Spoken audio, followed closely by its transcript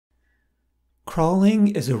Crawling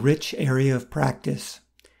is a rich area of practice,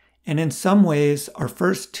 and in some ways our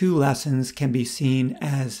first two lessons can be seen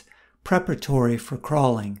as preparatory for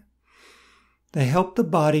crawling. They help the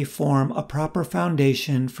body form a proper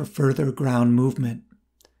foundation for further ground movement.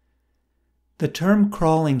 The term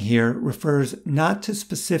crawling here refers not to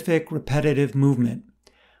specific repetitive movement,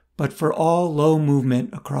 but for all low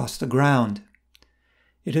movement across the ground.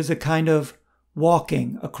 It is a kind of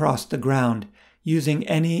walking across the ground using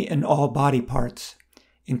any and all body parts,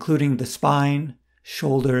 including the spine,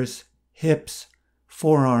 shoulders, hips,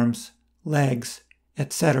 forearms, legs,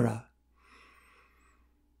 etc.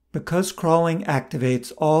 Because crawling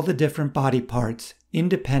activates all the different body parts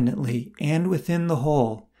independently and within the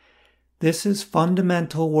whole, this is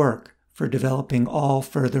fundamental work for developing all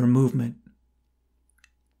further movement.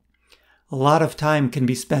 A lot of time can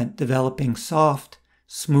be spent developing soft,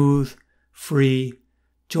 smooth, free,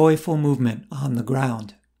 joyful movement on the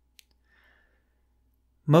ground.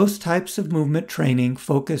 Most types of movement training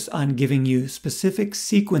focus on giving you specific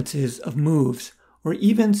sequences of moves or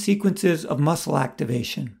even sequences of muscle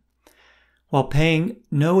activation, while paying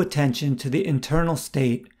no attention to the internal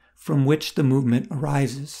state from which the movement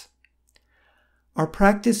arises. Our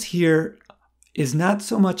practice here is not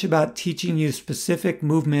so much about teaching you specific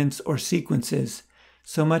movements or sequences,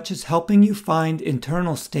 so much as helping you find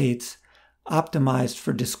internal states optimized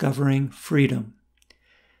for discovering freedom.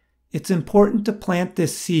 It's important to plant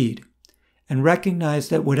this seed and recognize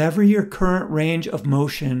that whatever your current range of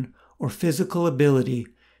motion or physical ability,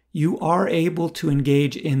 you are able to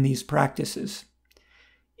engage in these practices.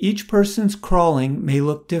 Each person's crawling may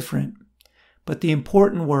look different, but the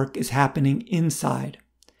important work is happening inside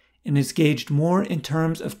and is gauged more in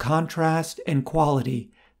terms of contrast and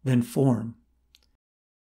quality than form.